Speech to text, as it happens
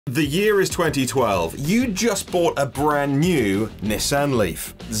The year is 2012. You just bought a brand new Nissan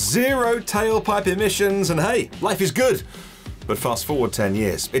Leaf. Zero tailpipe emissions, and hey, life is good. But fast forward 10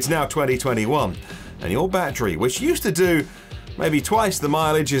 years, it's now 2021, and your battery, which used to do maybe twice the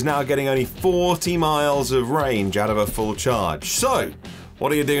mileage, is now getting only 40 miles of range out of a full charge. So, what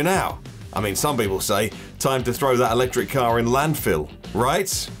do you do now? I mean, some people say, time to throw that electric car in landfill,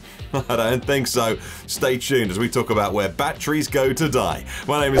 right? I don't think so. Stay tuned as we talk about where batteries go to die.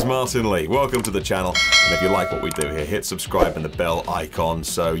 My name is Martin Lee. Welcome to the channel. And if you like what we do here, hit subscribe and the bell icon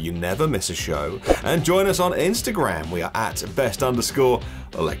so you never miss a show. And join us on Instagram. We are at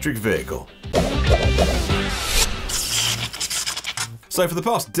best_electric vehicle. So for the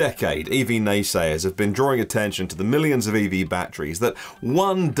past decade, EV naysayers have been drawing attention to the millions of EV batteries that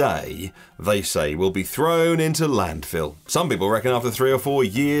one day, they say, will be thrown into landfill. Some people reckon after 3 or 4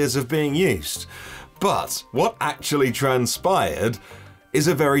 years of being used. But what actually transpired is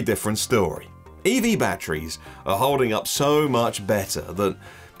a very different story. EV batteries are holding up so much better than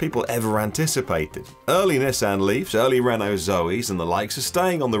people ever anticipated. Early Nissan Leafs, early Renault Zoes and the likes are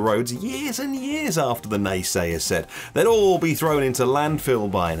staying on the roads years and years after the naysayers said they'd all be thrown into landfill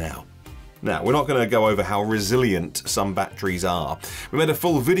by now. Now, we're not going to go over how resilient some batteries are. We made a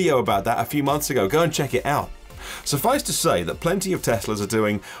full video about that a few months ago. Go and check it out. Suffice to say that plenty of Teslas are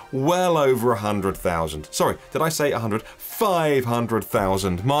doing well over 100,000. Sorry, did I say 100?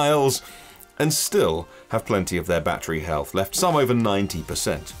 500,000 miles. And still have plenty of their battery health left, some over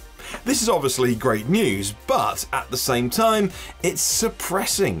 90%. This is obviously great news, but at the same time, it's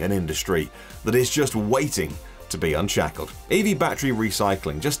suppressing an industry that is just waiting to be unshackled. EV battery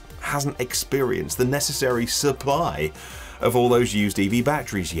recycling just hasn't experienced the necessary supply of all those used EV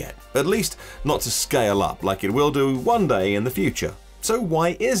batteries yet, at least not to scale up like it will do one day in the future. So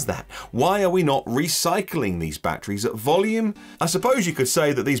why is that? Why are we not recycling these batteries at volume? I suppose you could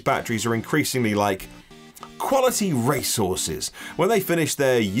say that these batteries are increasingly like quality racehorses. When they finish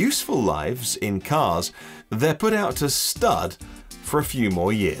their useful lives in cars, they're put out to stud for a few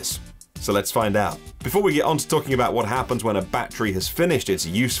more years. So let's find out. Before we get on to talking about what happens when a battery has finished its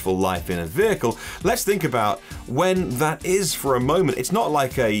useful life in a vehicle, let's think about when that is for a moment. It's not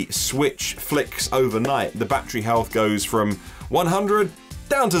like a switch flicks overnight. The battery health goes from 100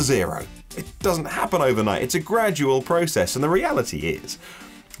 down to 0. It doesn't happen overnight. It's a gradual process, and the reality is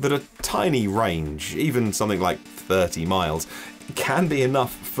that a tiny range, even something like 30 miles, can be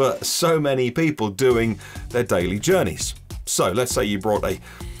enough for so many people doing their daily journeys. So let's say you brought a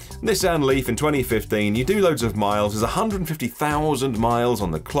Nissan Leaf in 2015, you do loads of miles, there's 150,000 miles on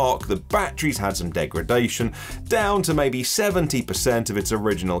the clock, the battery's had some degradation, down to maybe 70% of its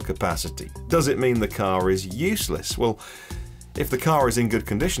original capacity. Does it mean the car is useless? Well, if the car is in good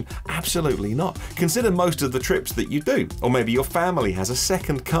condition, absolutely not. Consider most of the trips that you do. Or maybe your family has a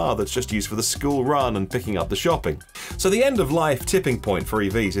second car that's just used for the school run and picking up the shopping. So the end of life tipping point for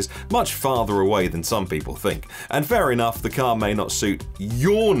EVs is much farther away than some people think. And fair enough, the car may not suit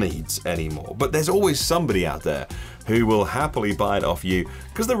your needs anymore, but there's always somebody out there who will happily buy it off you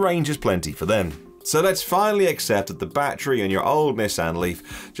because the range is plenty for them. So let's finally accept that the battery in your old Nissan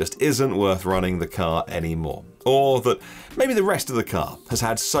Leaf just isn't worth running the car anymore. Or that maybe the rest of the car has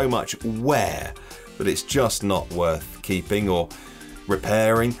had so much wear that it's just not worth keeping or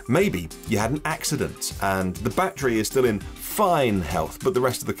repairing. Maybe you had an accident and the battery is still in fine health, but the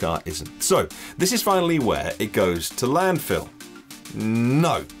rest of the car isn't. So this is finally where it goes to landfill.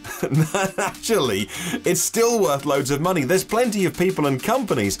 No, actually, it's still worth loads of money. There's plenty of people and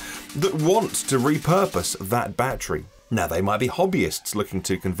companies that want to repurpose that battery. Now, they might be hobbyists looking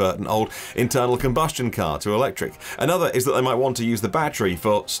to convert an old internal combustion car to electric. Another is that they might want to use the battery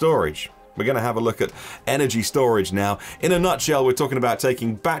for storage. We're going to have a look at energy storage now. In a nutshell, we're talking about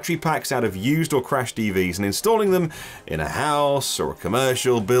taking battery packs out of used or crashed EVs and installing them in a house or a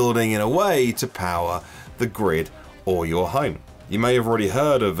commercial building in a way to power the grid or your home. You may have already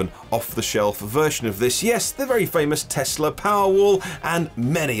heard of an off-the-shelf version of this. Yes, the very famous Tesla Powerwall and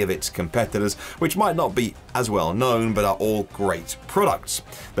many of its competitors, which might not be as well known but are all great products.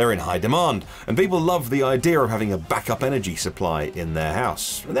 They're in high demand, and people love the idea of having a backup energy supply in their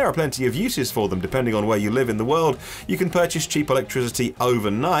house. And there are plenty of uses for them depending on where you live in the world. You can purchase cheap electricity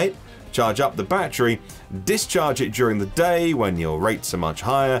overnight, charge up the battery, discharge it during the day when your rates are much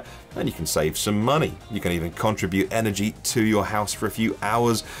higher, and you can save some money. You can even contribute energy to your house for a few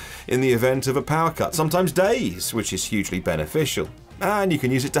hours in the event of a power cut, sometimes days, which is hugely beneficial. And you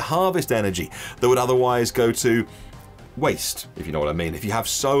can use it to harvest energy that would otherwise go to waste, if you know what I mean. If you have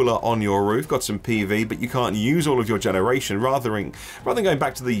solar on your roof, got some PV, but you can't use all of your generation, rather than going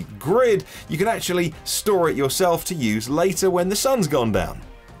back to the grid, you can actually store it yourself to use later when the sun's gone down.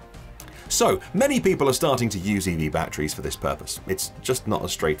 So, many people are starting to use EV batteries for this purpose. It's just not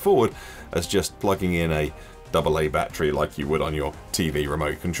as straightforward as just plugging in a AA battery like you would on your TV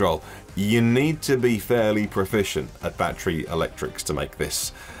remote control. You need to be fairly proficient at battery electrics to make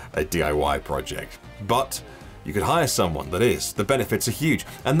this a DIY project. But you could hire someone that is. The benefits are huge.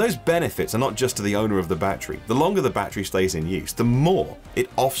 And those benefits are not just to the owner of the battery. The longer the battery stays in use, the more it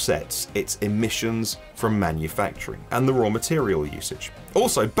offsets its emissions from manufacturing and the raw material usage.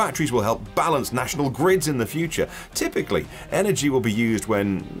 Also, batteries will help balance national grids in the future. Typically, energy will be used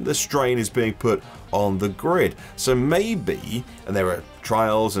when the strain is being put on the grid. So maybe, and there are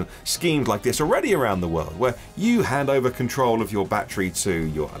trials and schemes like this already around the world, where you hand over control of your battery to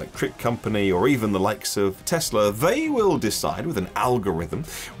your electric company or even the likes of Tesla. They will decide with an algorithm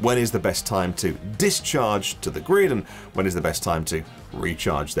when is the best time to discharge to the grid and when is the best time to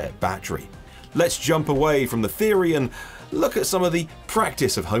recharge their battery. Let's jump away from the theory and look at some of the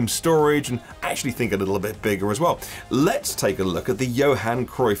practice of home storage and actually think a little bit bigger as well. Let's take a look at the Johan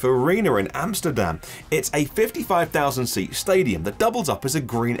Cruyff Arena in Amsterdam. It's a 55,000 seat stadium that doubles up as a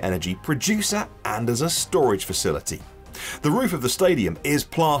green energy producer and as a storage facility. The roof of the stadium is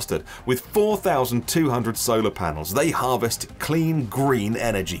plastered with 4,200 solar panels. They harvest clean green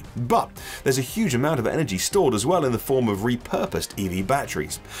energy. But there's a huge amount of energy stored as well in the form of repurposed EV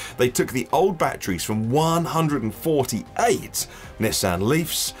batteries. They took the old batteries from 148 Nissan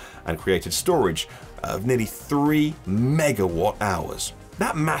Leafs and created storage of nearly 3 megawatt hours.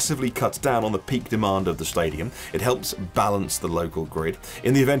 That massively cuts down on the peak demand of the stadium. It helps balance the local grid.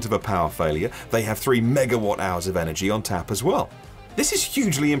 In the event of a power failure, they have 3 megawatt hours of energy on tap as well. This is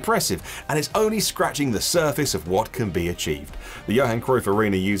hugely impressive, and it's only scratching the surface of what can be achieved. The Johan Cruyff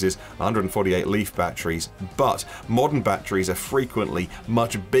Arena uses 148 Leaf batteries, but modern batteries are frequently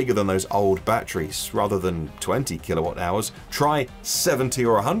much bigger than those old batteries. Rather than 20 kilowatt hours, try 70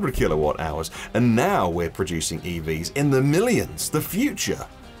 or 100 kilowatt hours, and now we're producing EVs in the millions. The future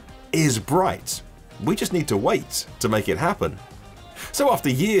is bright. We just need to wait to make it happen. So after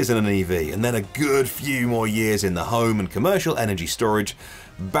years in an EV and then a good few more years in the home and commercial energy storage,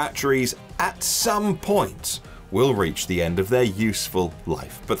 batteries at some point will reach the end of their useful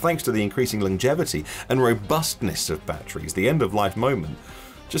life. But thanks to the increasing longevity and robustness of batteries, the end of life moment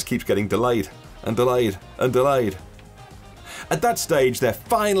just keeps getting delayed and delayed and delayed. At that stage, they're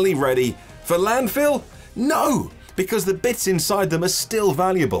finally ready for landfill? No! Because the bits inside them are still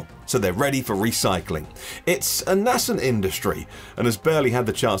valuable, so they're ready for recycling. It's a nascent industry and has barely had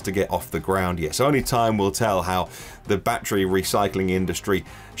the chance to get off the ground yet, so only time will tell how the battery recycling industry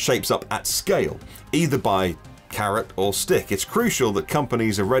shapes up at scale, either by carrot or stick. It's crucial that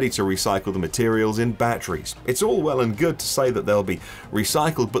companies are ready to recycle the materials in batteries. It's all well and good to say that they'll be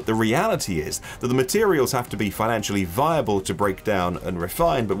recycled, but the reality is that the materials have to be financially viable to break down and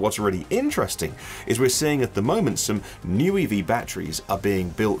refine. But what's really interesting is we're seeing at the moment some new EV batteries are being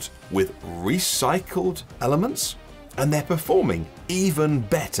built with recycled elements, and they're performing even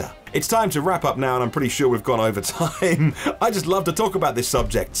better. It's time to wrap up now, and I'm pretty sure we've gone over time. I just love to talk about this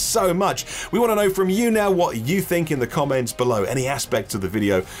subject so much. We want to know from you now what you think in the comments below. Any aspects of the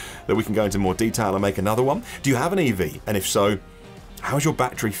video that we can go into more detail and make another one? Do you have an EV? And if so, how's your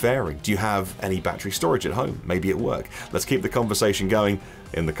battery faring? Do you have any battery storage at home? Maybe at work? Let's keep the conversation going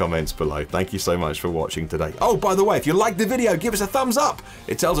in the comments below. Thank you so much for watching today. Oh, by the way, if you liked the video, give us a thumbs up.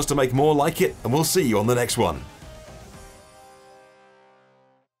 It tells us to make more like it, and we'll see you on the next one.